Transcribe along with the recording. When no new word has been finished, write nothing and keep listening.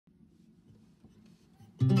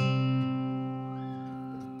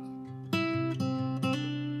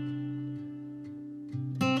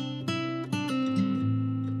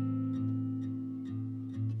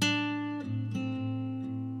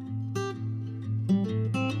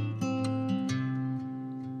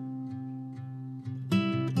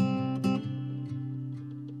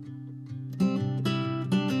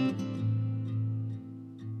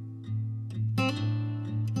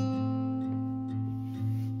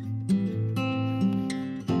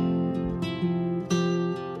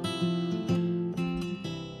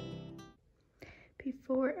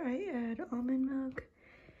Before I add almond milk,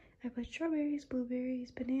 I put strawberries,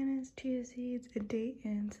 blueberries, bananas, chia seeds, a date,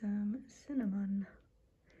 and some cinnamon.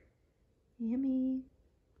 Yummy.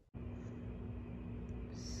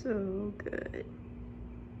 So good.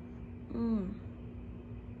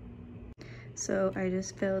 So I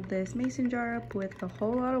just filled this mason jar up with a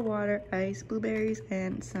whole lot of water, ice, blueberries,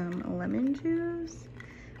 and some lemon juice.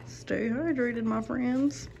 Stay hydrated, my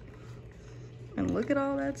friends. And look at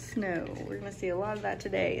all that snow. We're gonna see a lot of that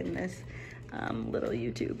today in this little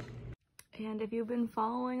YouTube. And if you've been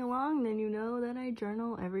following along, then you know that I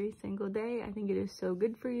journal every single day. I think it is so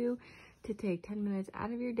good for you to take 10 minutes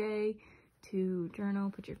out of your day to journal,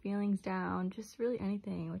 put your feelings down, just really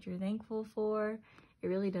anything, what you're thankful for. It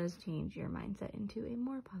really does change your mindset into a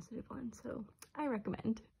more positive one, so I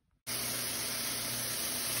recommend.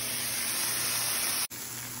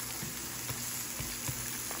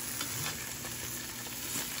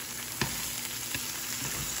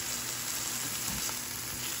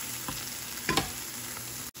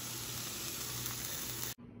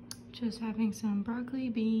 Just having some broccoli,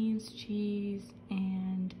 beans, cheese,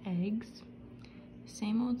 and eggs.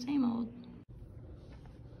 Same old, same old.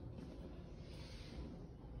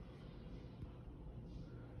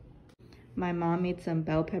 My mom made some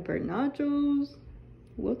bell pepper nachos.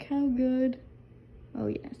 Look how good. Oh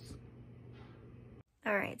yes.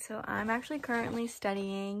 All right, so I'm actually currently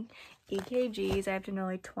studying EKGs. I have to know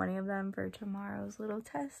like 20 of them for tomorrow's little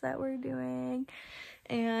test that we're doing.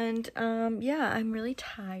 And yeah, I'm really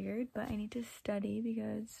tired, but I need to study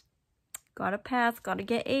because gotta pass, gotta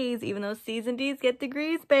get A's, even though C's and D's get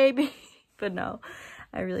degrees, baby. But no,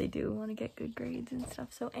 I really do want to get good grades and stuff.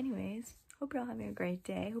 So anyways, hope you're all having a great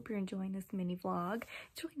day. Hope you're enjoying this mini vlog.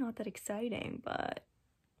 It's really not that exciting, but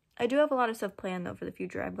I do have a lot of stuff planned though for the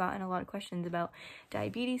future. I've gotten a lot of questions about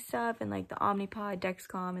diabetes stuff and like the Omnipod,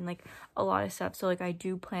 Dexcom, and like a lot of stuff. So like I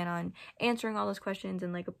do plan on answering all those questions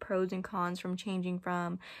and like pros and cons from changing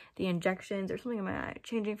from the injections or something in my eye,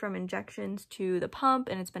 changing from injections to the pump.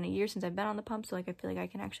 And it's been a year since I've been on the pump, so like I feel like I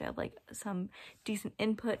can actually have like some decent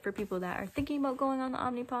input for people that are thinking about going on the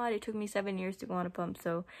Omnipod. It took me 7 years to go on a pump,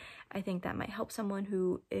 so I think that might help someone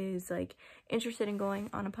who is like interested in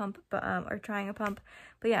going on a pump, but or trying a pump.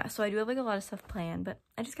 But yeah, so I do have like a lot of stuff planned, but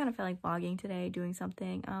I just kind of felt like vlogging today, doing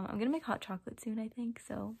something. I'm gonna make hot chocolate soon, I think,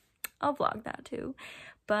 so I'll vlog that too.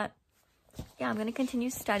 But yeah, I'm gonna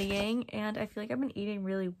continue studying, and I feel like I've been eating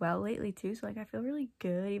really well lately too, so like I feel really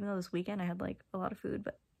good, even though this weekend I had like a lot of food,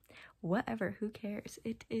 but whatever, who cares?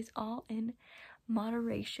 It is all in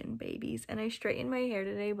moderation, babies. And I straightened my hair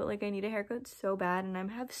today, but like I need a haircut so bad, and I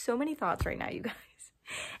have so many thoughts right now, you guys.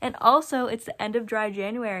 And also it's the end of dry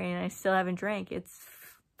January and I still haven't drank. It's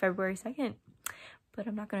February 2nd, but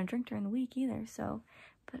I'm not gonna drink during the week either, so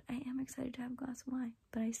but I am excited to have a glass of wine,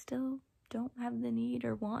 but I still don't have the need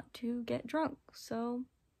or want to get drunk. So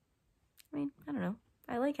I mean, I don't know,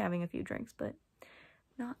 I like having a few drinks, but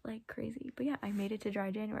not like crazy. But yeah, I made it to dry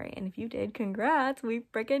January, and if you did, congrats, we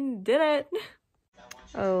freaking did it.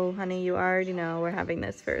 Oh honey, you already know we're having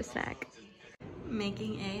this for a snack.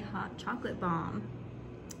 Making a hot chocolate bomb.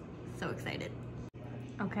 So excited.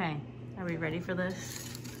 Okay, are we ready for this?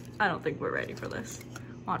 I don't think we're ready for this.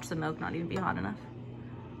 Watch the milk not even be hot enough.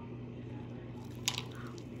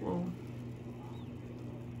 Whoa.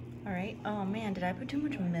 All right, oh man, did I put too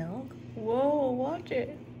much milk? Whoa, watch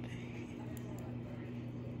it.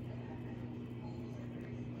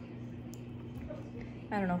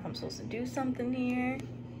 I don't know if I'm supposed to do something here.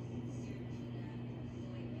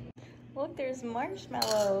 Look, there's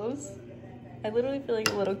marshmallows. I literally feel like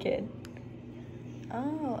a little kid.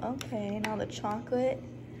 Oh, okay, now the chocolate.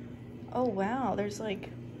 Oh wow, there's like,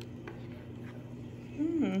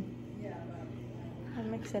 I'll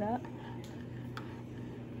mix it up.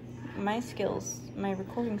 My skills, my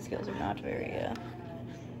recording skills are not very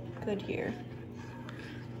good here.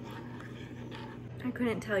 I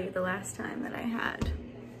couldn't tell you the last time that I had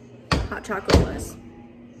hot chocolate was.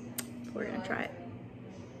 We're gonna try it.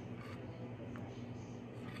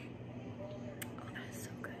 Oh, that is so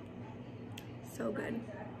good. So good.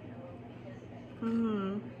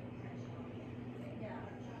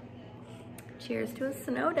 Cheers to a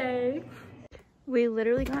snow day. We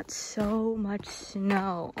literally got so much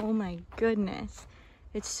snow. Oh my goodness.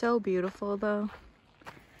 It's so beautiful though.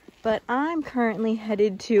 But I'm currently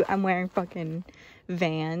headed to, I'm wearing fucking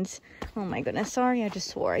Vans. Oh my goodness, sorry, I just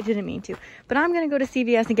swore. I didn't mean to. But I'm gonna go to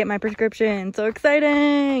CVS and get my prescription. So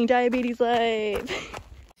exciting! Diabetes life.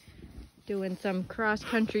 Doing some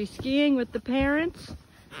cross-country skiing with the parents.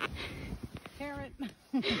 Parent.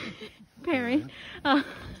 Parent. Parent.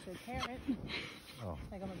 Oh.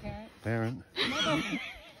 Like I'm a parent? Parent.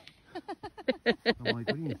 I'm like, what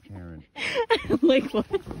do you mean parent? Like what?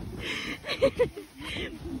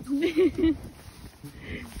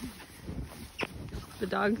 The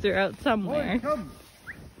dogs are out somewhere. Boy, come!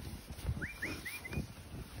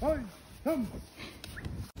 Boy, come!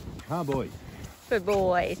 Cowboy. Good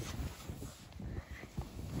boys.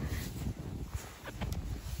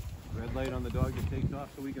 Red light on the dog that takes off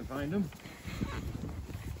so we can find him.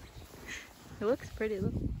 It looks pretty.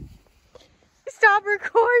 Look. Stop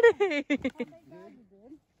recording! Oh my God, you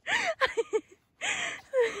did?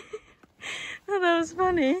 Oh, that was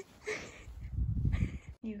funny.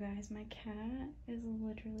 You guys, my cat is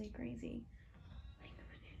literally crazy.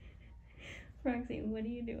 Roxy, what are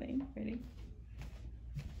you doing? Ready?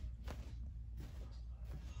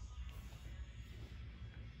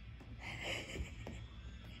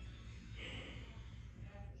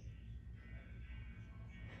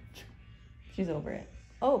 She's over it.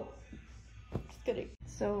 Oh, just kidding.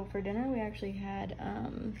 So for dinner, we actually had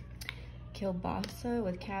kielbasa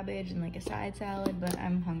with cabbage and like a side salad, but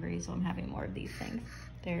I'm hungry, so I'm having more of these things.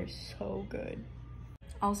 They're so good.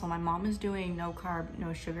 Also, my mom is doing no carb,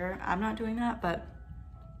 no sugar. I'm not doing that, but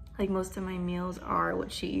like most of my meals are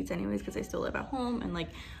what she eats anyways, because I still live at home, and like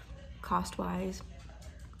cost-wise,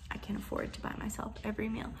 I can't afford to buy myself every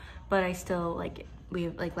meal. But I still like,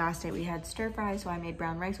 like last night we had stir fry, so I made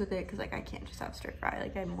brown rice with it, because like I can't just have stir fry,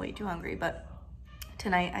 like I'm way too hungry. But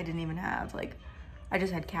tonight I didn't even have, like, I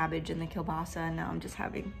just had cabbage and the kielbasa, and now I'm just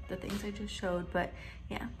having the things I just showed. But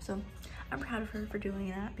yeah, so I'm proud of her for doing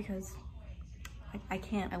that, because I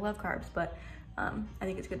can't, I love carbs, but I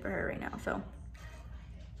think it's good for her right now. So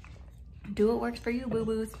do what works for you,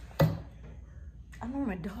 boo-boos. I don't know where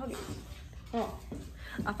my dog is. Oh,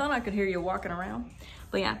 I thought I could hear you walking around.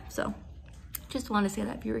 But yeah, so just wanted to say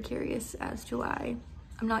that if you were curious as to why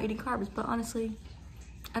I'm not eating carbs. But honestly,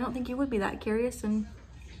 I don't think you would be that curious, and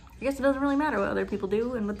I guess it doesn't really matter what other people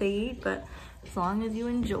do and what they eat, but as long as you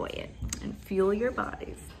enjoy it and fuel your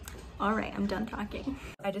bodies. All right, I'm done talking.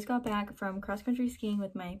 I just got back from cross-country skiing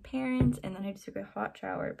with my parents, and then I just took a hot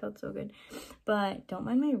shower. It felt so good. But don't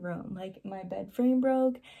mind my room. Like, my bed frame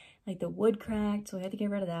broke, like the wood cracked, so I had to get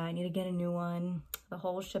rid of that. I need to get a new one, the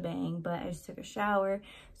whole shebang. But I just took a shower,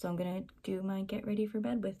 so I'm gonna do my get ready for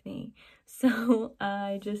bed with me. So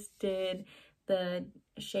I just did the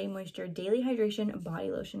Shea Moisture Daily Hydration Body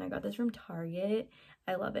Lotion. I got this from Target.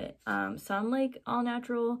 I love it. Some like all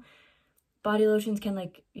natural body lotions can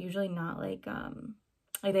like usually not like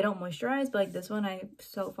they don't moisturize, but like this one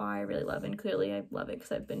so far I really love, and clearly I love it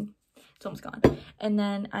because it's almost gone. And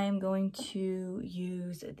then I am going to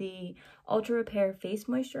use the Ultra Repair Face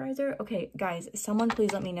Moisturizer. Okay, guys, someone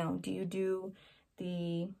please let me know. Do you do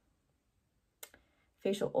the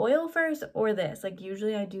facial oil first or this? Like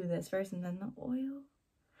usually I do this first and then the oil.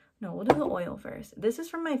 No, we'll do the oil first. This is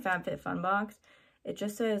from my FabFitFun box. It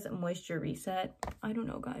just says Moisture Reset. I don't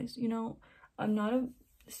know, guys. You know, I'm not a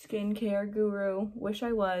skincare guru. Wish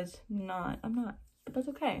I was. I'm not. But that's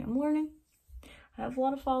okay. I'm learning. I have a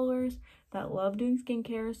lot of followers that love doing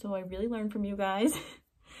skincare, so I really learn from you guys.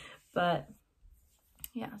 But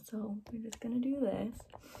yeah, so we're just gonna do this.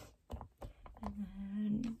 And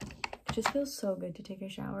then it just feels so good to take a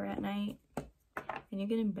shower at night. And you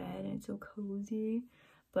get in bed and it's so cozy.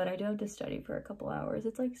 But I do have to study for a couple hours.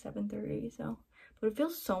 It's like 7:30, so. But it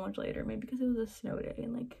feels so much later, maybe because it was a snow day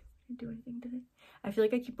and like I didn't do anything today. I feel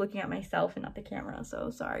like I keep looking at myself and not the camera, so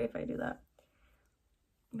sorry if I do that.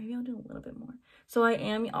 Maybe I'll do a little bit more. So I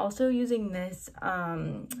am also using this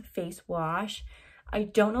face wash. I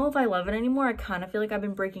don't know if I love it anymore. I kind of feel like I've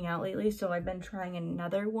been breaking out lately, so I've been trying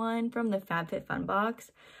another one from the FabFitFun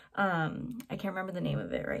box. I can't remember the name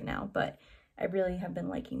of it right now, but I really have been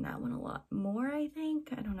liking that one a lot more, I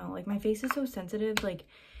think. I don't know, like my face is so sensitive, like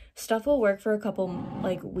stuff will work for a couple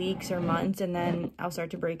like weeks or months and then I'll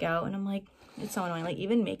start to break out, and I'm like, it's so annoying. Like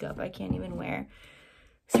even makeup, I can't even wear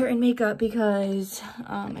certain makeup because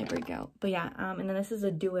I break out. But yeah, and then this is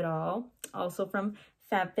a Do It All, also from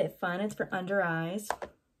FabFitFun. It's for under eyes.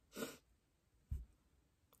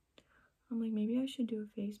 I'm like, maybe I should do a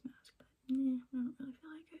face mask, but I don't really feel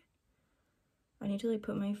like it. I need to like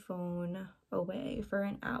put my phone away for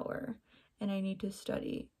an hour and I need to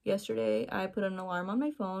study. Yesterday, I put an alarm on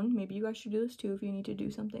my phone. Maybe you guys should do this too if you need to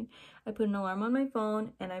do something. I put an alarm on my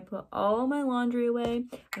phone, and I put all my laundry away.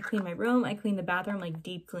 I cleaned my room. I cleaned the bathroom, like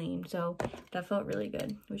deep clean. So that felt really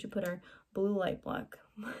good. We should put our blue light block,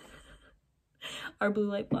 our blue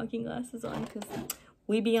light blocking glasses on, because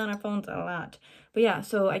we be on our phones a lot. But yeah,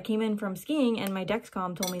 so I came in from skiing, and my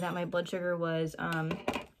Dexcom told me that my blood sugar was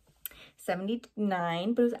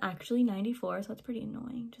 79, but it was actually 94, so that's pretty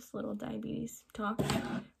annoying. Just a little diabetes talk.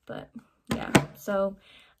 But yeah, so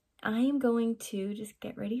I am going to just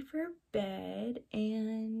get ready for bed,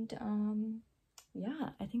 and yeah,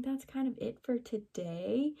 I think that's kind of it for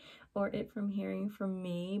today, or it from hearing from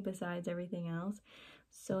me besides everything else.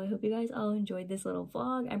 So I hope you guys all enjoyed this little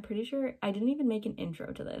vlog. I'm pretty sure I didn't even make an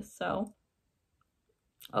intro to this, so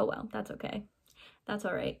oh well, that's okay. That's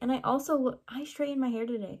all right. And I straightened my hair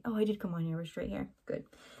today. Oh, I did come on here with straight hair. Good.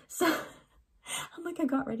 So I'm like, I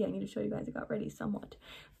got ready. I need to show you guys I got ready somewhat.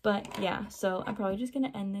 But yeah, so I'm probably just going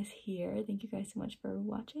to end this here. Thank you guys so much for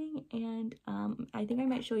watching. And I think I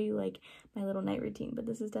might show you like my little night routine, but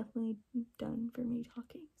this is definitely done for me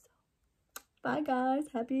talking. So bye guys.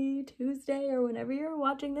 Happy Tuesday, or whenever you're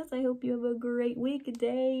watching this. I hope you have a great week,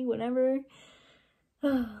 day, whenever.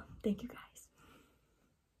 Thank you guys.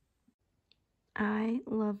 I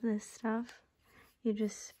love this stuff. You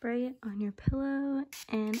just spray it on your pillow,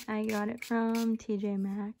 and I got it from TJ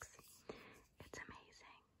Maxx. It's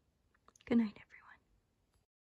amazing. Good night, everyone.